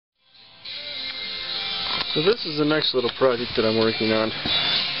So this is the next little project that I'm working on.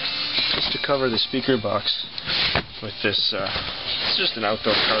 Just to cover the speaker box with this, it's just an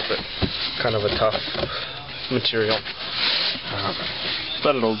outdoor carpet, kind of a tough material.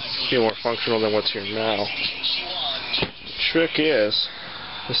 But it'll be more functional than what's here now. The trick is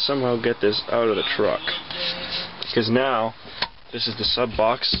to somehow get this out of the truck. Because now, this is the sub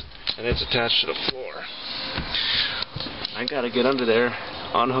box, and it's attached to the floor. I gotta get under there,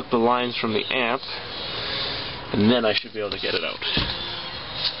 unhook the lines from the amp, and then I should be able to get it out.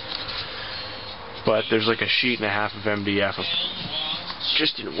 But there's like a sheet and a half of MDF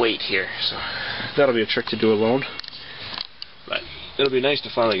just in weight here, so that'll be a trick to do alone. But it'll be nice to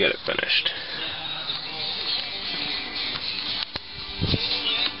finally get it finished.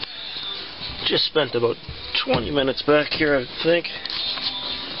 Just spent about 20 minutes back here, I think.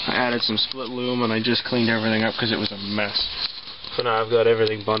 I added some split loom and I just cleaned everything up because it was a mess. So now I've got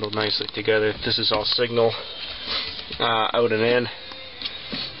everything bundled nicely together. This is all signal out and in,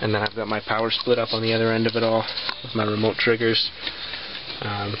 and then I've got my power split up on the other end of it all with my remote triggers.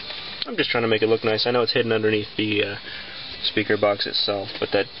 I'm just trying to make it look nice. I know it's hidden underneath the speaker box itself, but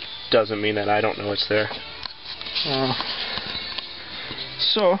that doesn't mean that I don't know it's there.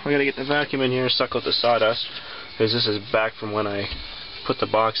 So I gotta get the vacuum in here, suck out the sawdust, because this is back from when I put the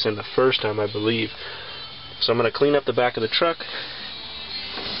box in the first time, I believe. So I'm gonna clean up the back of the truck,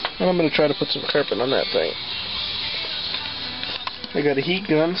 and I'm gonna try to put some carpet on that thing. I got a heat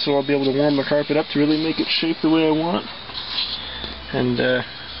gun, so I'll be able to warm the carpet up to really make it shape the way I want. And I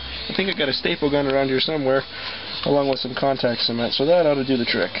think I got a staple gun around here somewhere, along with some contact cement, so that ought to do the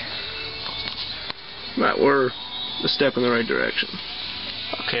trick. But we're a step in the right direction.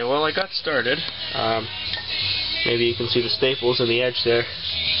 Okay, well, I got started. Maybe you can see the staples in the edge there.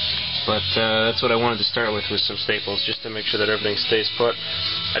 But that's what I wanted to start with some staples, just to make sure that everything stays put.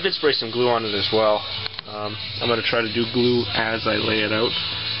 I did spray some glue on it as well. I'm going to try to do glue as I lay it out,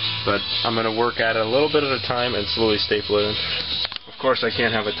 but I'm going to work at it a little bit at a time and slowly staple it in. Of course, I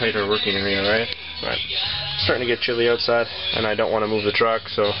can't have a tighter working area, right? But it's starting to get chilly outside, and I don't want to move the truck,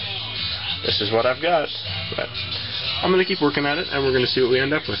 so this is what I've got. But I'm going to keep working at it, and we're going to see what we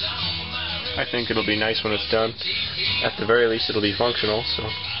end up with. I think it'll be nice when it's done. At the very least, it'll be functional. So,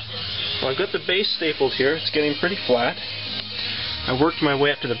 well, I've got the base stapled here. It's getting pretty flat. I worked my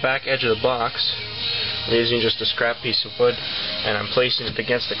way up to the back edge of the box. I'm using just a scrap piece of wood, and I'm placing it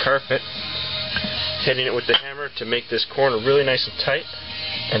against the carpet, hitting it with the hammer to make this corner really nice and tight.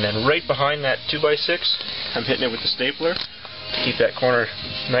 And then right behind that 2x6, I'm hitting it with the stapler to keep that corner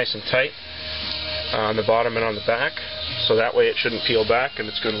nice and tight on the bottom and on the back, so that way it shouldn't peel back and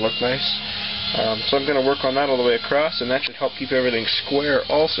it's going to look nice. So I'm going to work on that all the way across, and that should help keep everything square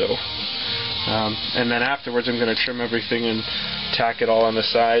also. And then afterwards I'm going to trim everything and tack it all on the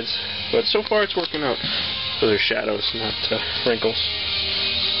sides. But so far it's working out. So there's shadows, not wrinkles.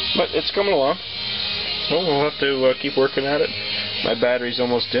 But it's coming along. So we'll have to keep working at it. My battery's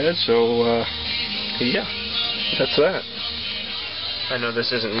almost dead, so yeah, that's that. I know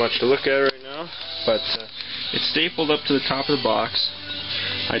this isn't much to look at right now, but it's stapled up to the top of the box.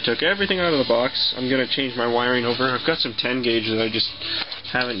 I took everything out of the box. I'm going to change my wiring over. I've got some 10 gauge that I just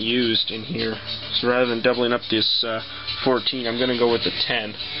haven't used in here. So rather than doubling up this 14, I'm going to go with the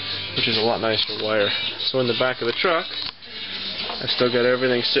 10, which is a lot nicer wire. So in the back of the truck, I've still got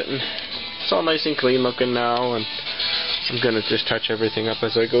everything sitting. It's all nice and clean looking now, and I'm going to just touch everything up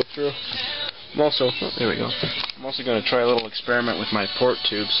as I go through. I'm also, oh, there we go. I'm also going to try a little experiment with my port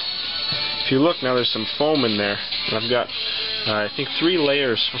tubes. If you look now, there's some foam in there, and I've got I think 4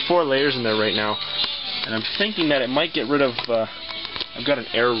 layers in there right now, and I'm thinking that it might get rid of I've got an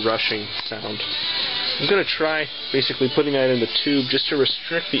air rushing sound. I'm going to try basically putting that in the tube just to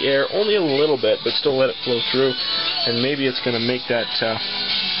restrict the air only a little bit, but still let it flow through, and maybe it's going to make that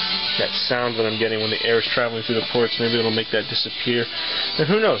that sound that I'm getting when the air is traveling through the ports. Maybe it'll make that disappear, and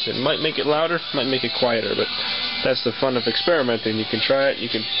who knows, it might make it louder, might make it quieter, but that's the fun of experimenting. You can try it, you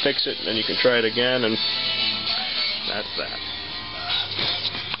can fix it, and then you can try it again, and that's that.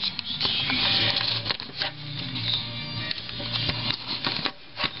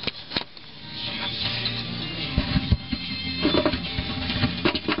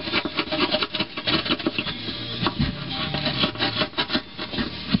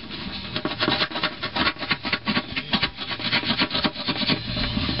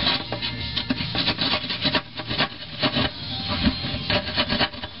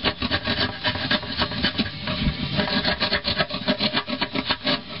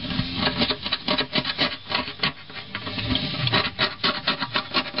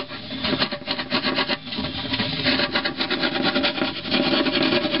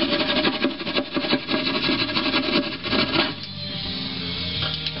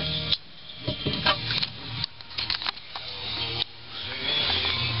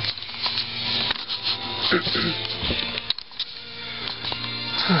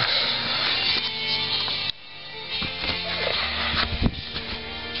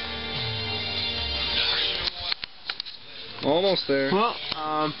 Almost there. Well,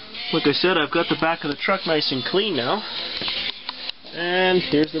 like I said, I've got the back of the truck nice and clean now. And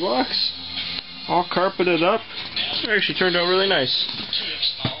here's the box. All carpeted up. It actually turned out really nice.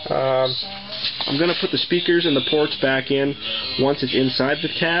 I'm going to put the speakers and the ports back in once it's inside the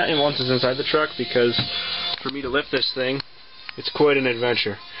cat and once it's inside the truck, because for me to lift this thing, it's quite an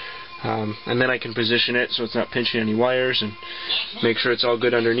adventure. And then I can position it so it's not pinching any wires and make sure it's all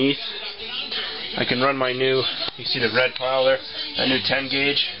good underneath. I can run my new, you see the red pile there, that new 10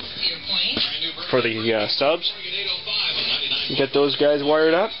 gauge for the subs. Get those guys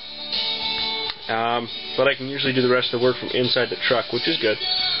wired up. But I can usually do the rest of the work from inside the truck, which is good.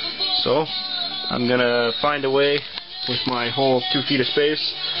 So I'm going to find a way with my whole 2 feet of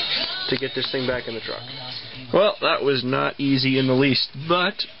space to get this thing back in the truck. Well, that was not easy in the least,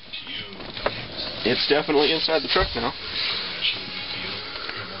 but it's definitely inside the truck now.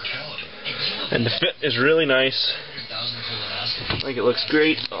 And the fit is really nice. I think it looks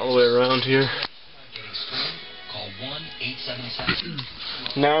great all the way around here.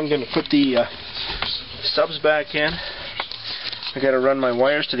 Now I'm going to put the subs back in. I got to run my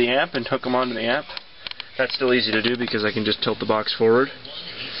wires to the amp and hook them onto the amp. That's still easy to do because I can just tilt the box forward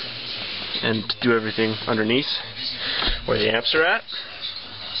and do everything underneath where the amps are at,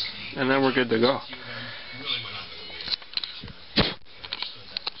 and then we're good to go.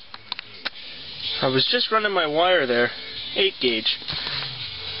 I was just running my wire there, 8 gauge,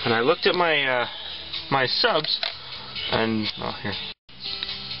 and I looked at my my subs, and here.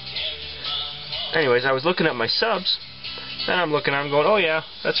 Anyways, I was looking at my subs, and I'm going, oh yeah,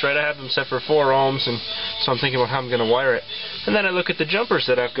 that's right, I have them set for 4 ohms, and so I'm thinking about how I'm going to wire it. And then I look at the jumpers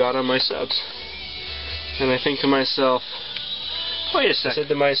that I've got on my subs, and I think to myself, wait a second. I said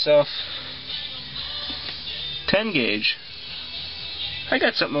to myself, 10 gauge. I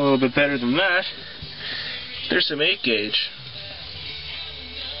got something a little bit better than that. There's some 8 gauge.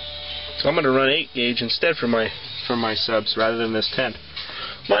 So I'm going to run 8 gauge instead for my subs rather than this 10.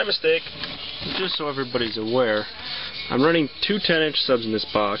 My mistake. Just so everybody's aware, I'm running 2 10-inch subs in this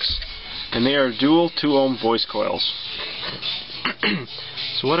box, and they are dual 2-ohm voice coils.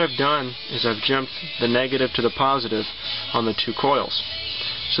 So what I've done is I've jumped the negative to the positive on the 2 coils.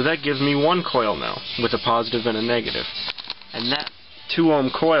 So that gives me 1 coil now, with a positive and a negative. And that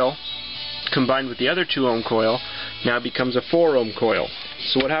 2-ohm coil, combined with the other 2-ohm coil, now becomes a 4-ohm coil.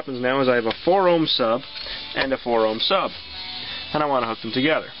 So what happens now is I have a 4-ohm sub and a 4-ohm sub, and I want to hook them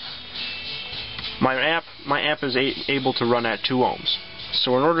together. My amp is able to run at 2 ohms.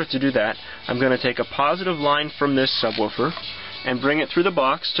 So in order to do that, I'm going to take a positive line from this subwoofer and bring it through the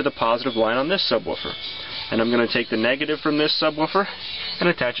box to the positive line on this subwoofer. And I'm going to take the negative from this subwoofer and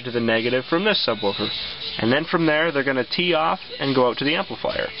attach it to the negative from this subwoofer. And then from there, they're going to tee off and go out to the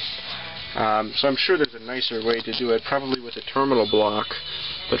amplifier. So I'm sure there's a nicer way to do it, probably with a terminal block.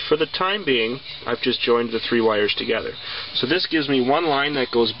 But for the time being, I've just joined the 3 wires together. So this gives me 1 line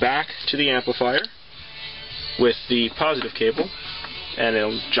that goes back to the amplifier with the positive cable, and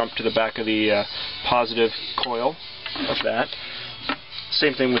it'll jump to the back of the positive coil of that.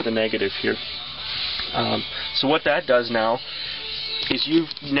 Same thing with the negative here. So what that does now is you've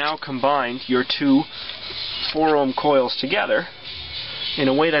now combined your 2 4-ohm coils together in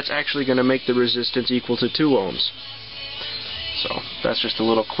a way that's actually going to make the resistance equal to 2 ohms. So that's just a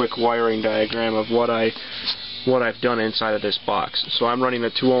little quick wiring diagram of what I've done inside of this box. So I'm running a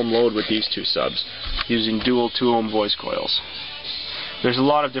 2-ohm load with these 2 subs using dual 2-ohm voice coils. There's a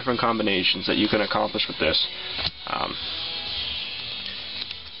lot of different combinations that you can accomplish with this.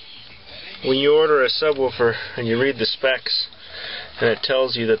 When you order a subwoofer and you read the specs and it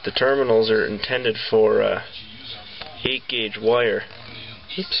tells you that the terminals are intended for 8 gauge wire,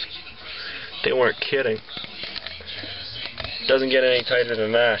 oops, they weren't kidding. Doesn't get any tighter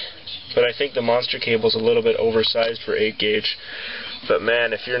than that. But I think the monster cable's a little bit oversized for 8 gauge. But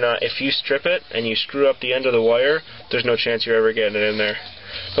man, if you strip it and you screw up the end of the wire, there's no chance you're ever getting it in there.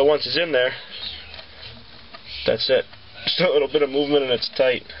 But once it's in there, that's it. Just a little bit of movement and it's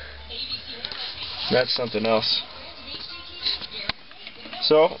tight. That's something else.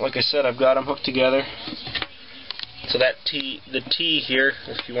 So, like I said, I've got them hooked together. So that the T here,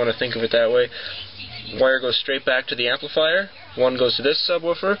 if you want to think of it that way, wire goes straight back to the amplifier. 1 goes to this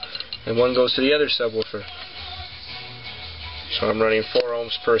subwoofer, and 1 goes to the other subwoofer. So I'm running 4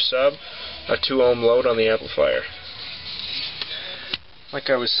 ohms per sub, a 2-ohm load on the amplifier. Like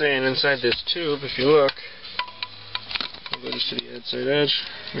I was saying, inside this tube, if you look, I'll go just to the outside edge,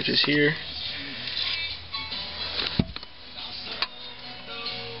 which is here.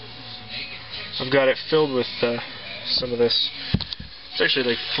 I've got it filled with some of this. It's actually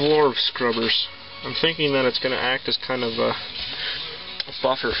like floor scrubbers. I'm thinking that it's going to act as kind of a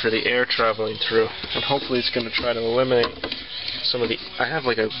buffer for the air traveling through, and hopefully it's going to try to eliminate some of the... I have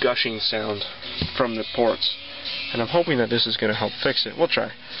like a gushing sound from the ports, and I'm hoping that this is going to help fix it. We'll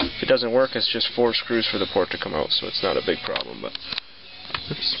try. If it doesn't work, it's just 4 screws for the port to come out, so it's not a big problem. But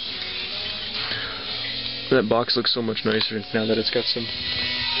oops. That box looks so much nicer now that it's got some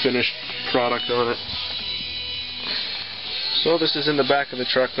finished product on it. So this is in the back of the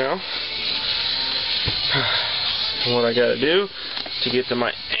truck now. And what I gotta do to get to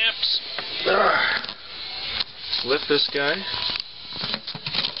my amps, lift this guy.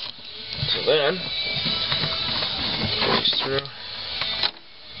 So then, reach through,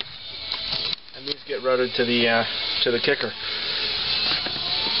 and these get routed to the kicker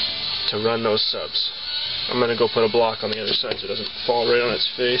to run those subs. I'm gonna go put a block on the other side so it doesn't fall right on its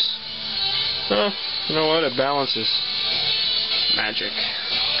face. Oh, you know what? It balances. Magic.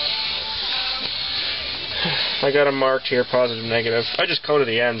 I got them marked here, positive, negative. I just coated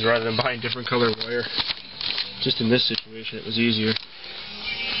the ends rather than buying different color wire. Just in this situation, it was easier.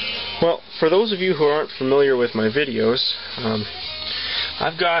 Well, for those of you who aren't familiar with my videos,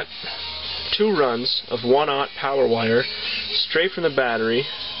 I've got 2 runs of 1/0 power wire straight from the battery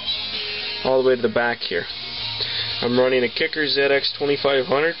all the way to the back here. I'm running a Kicker ZX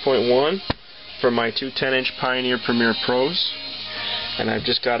 2500.1 for my 2 10-inch Pioneer Premier Pros, and I've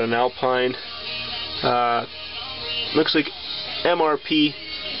just got an Alpine, looks like MRP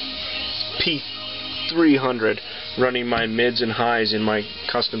P300 running my mids and highs in my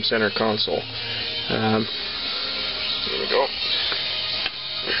custom center console. Here we go.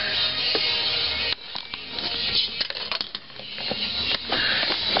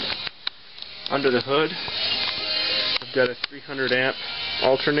 Under the hood, I've got a 300 amp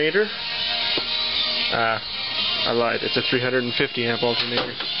alternator. I lied, it's a 350 amp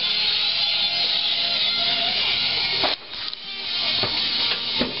alternator.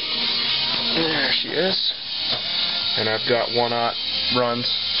 There she is. And I've got 1/0 runs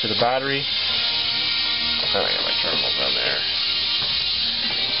to the battery. And I got my terminal down there.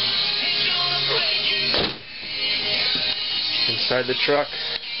 Inside the truck,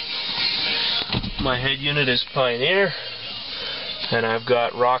 my head unit is Pioneer, and I've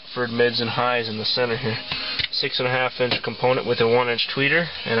got Rockford mids and highs in the center here. 6.5 inch component with a 1 inch tweeter,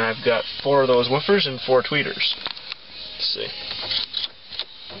 and I've got 4 of those woofers and 4 tweeters. Let's see.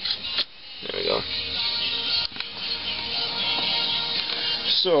 There we go.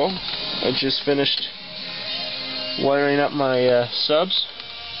 So, I just finished wiring up my subs.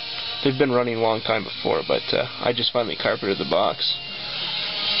 They've been running a long time before, but I just finally carpeted the box.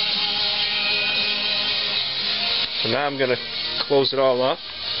 So now I'm going to close it all up,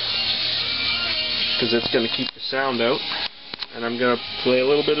 because it's going to keep the sound out, and I'm going to play a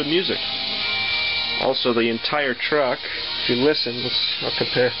little bit of music. Also, the entire truck, if you listen, I'll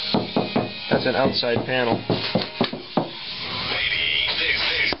compare. That's an outside panel.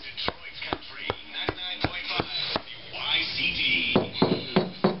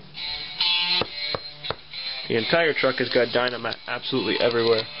 The entire truck has got Dynamat absolutely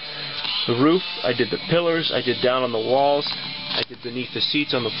everywhere. The roof, I did the pillars, I did down on the walls, I did beneath the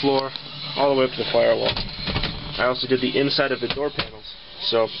seats on the floor, all the way up to the firewall. I also did the inside of the door panels.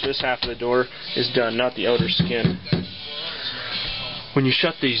 So this half of the door is done, not the outer skin. When you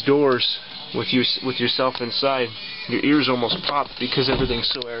shut these doors with yourself inside, your ears almost pop because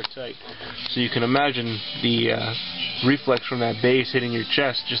everything's so airtight. So you can imagine the reflex from that bass hitting your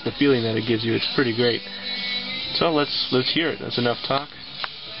chest, just the feeling that it gives you. It's pretty great. So let's hear it. That's enough talk.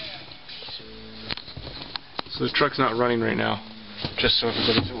 So the truck's not running right now, just so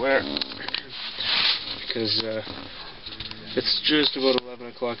everybody's aware, because it's just about 11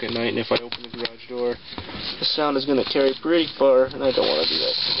 o'clock at night, and if I open the garage door, the sound is going to carry pretty far, and I don't want to do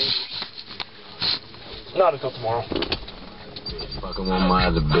that to neighbors. Not until tomorrow. Fucking with my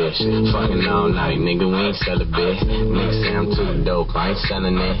other bitch, fucking all night, nigga, we ain't sell a bitch. Nigga say I'm too dope, I ain't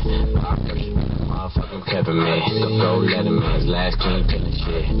selling it. Motherfucking peppermint, go let him man's last king killin'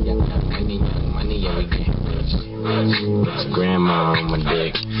 shit. Money every day. It's grandma on my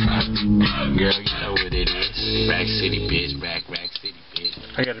dick. Girl, you know what it is. Rack City bitch, rack City bitch.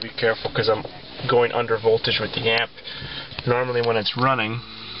 I gotta be careful because I'm going under voltage with the amp. Normally when it's running,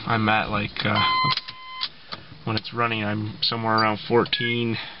 I'm at like when it's running, I'm somewhere around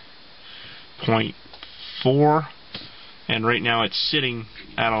 14.4, and right now it's sitting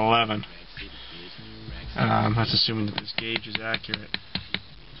at 11. That's assuming that this gauge is accurate.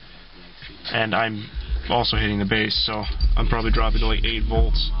 And I'm also hitting the base, so I'm probably dropping to like 8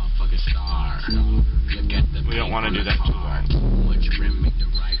 volts. We don't want to do that too long.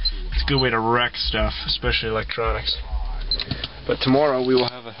 It's a good way to wreck stuff, especially electronics. But tomorrow we will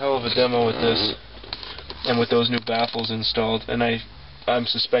have a hell of a demo with this, and with those new baffles installed, and I'm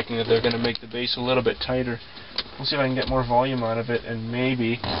suspecting that they're going to make the bass a little bit tighter. We'll see if I can get more volume out of it, and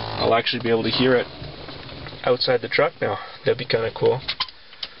maybe I'll actually be able to hear it outside the truck now. That'd be kind of cool,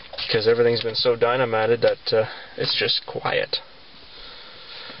 because everything's been so dynamated that it's just quiet.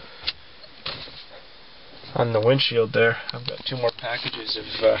 On the windshield there, I've got 2 more packages of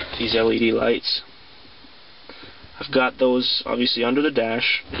these LED lights. I've got those obviously under the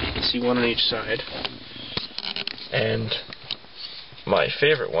dash. You can see one on each side. And my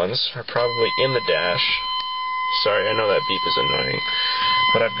favorite ones are probably in the dash. Sorry, I know that beep is annoying.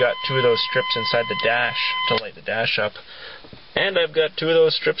 But I've got 2 of those strips inside the dash to light the dash up. And I've got 2 of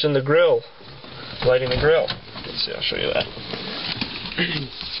those strips in the grill, lighting the grill. Let's see, I'll show you that.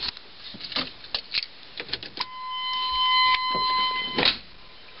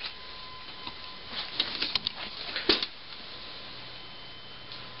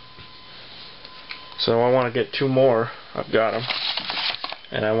 So I want to get 2 more. I've got them.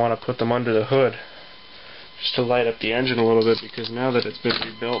 And I want to put them under the hood just to light up the engine a little bit, because now that it's been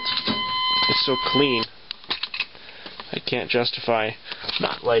rebuilt, it's so clean, I can't justify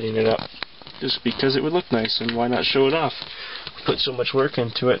not lighting it up just because it would look nice, and why not show it off? Put so much work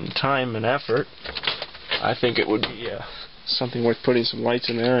into it and time and effort. I think it would be something worth putting some lights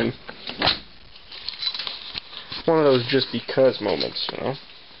in there, and one of those just because moments, you know.